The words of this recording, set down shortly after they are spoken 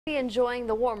Enjoying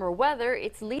the warmer weather,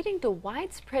 it's leading to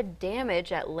widespread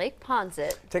damage at Lake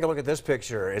Poinsett. Take a look at this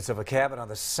picture. It's of a cabin on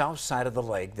the south side of the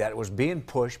lake that was being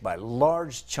pushed by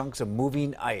large chunks of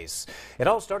moving ice. It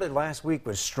all started last week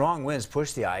when strong winds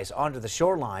pushed the ice onto the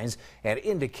shorelines and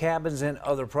into cabins and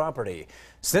other property.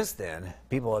 Since then,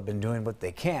 people have been doing what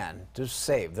they can to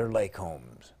save their lake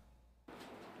homes.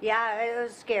 Yeah, it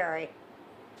was scary.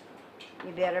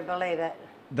 You better believe it.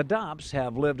 The Dopps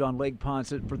have lived on Lake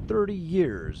Poinsett for 30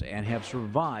 years and have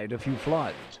survived a few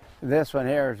floods. This one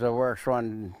here is the worst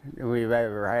one we've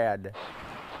ever had.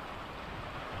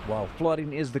 While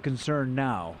flooding is the concern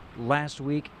now, last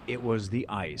week it was the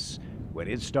ice. When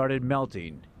it started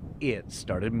melting, it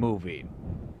started moving.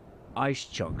 Ice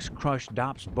chunks crushed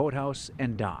Dopps' boathouse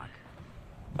and dock.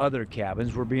 Other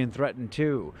cabins were being threatened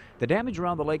too. The damage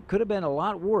around the lake could have been a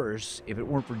lot worse if it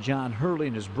weren't for John Hurley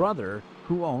and his brother,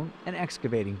 who own an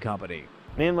excavating company.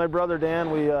 Me and my brother Dan,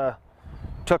 we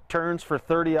took turns for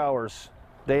 30 hours,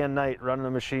 day and night, running the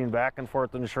machine back and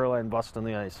forth on the shoreline, busting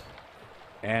the ice.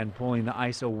 And pulling the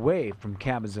ice away from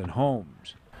cabins and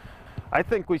homes. I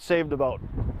think we saved about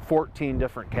 14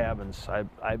 different cabins,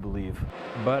 I believe.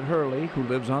 But Hurley, who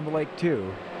lives on the lake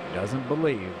too, doesn't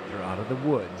believe they're out of the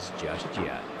woods just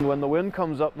yet. When the wind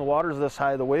comes up and the water's this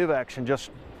high, the wave action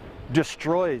just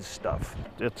destroys stuff.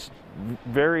 It's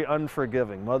very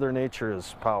unforgiving. Mother Nature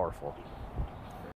is powerful.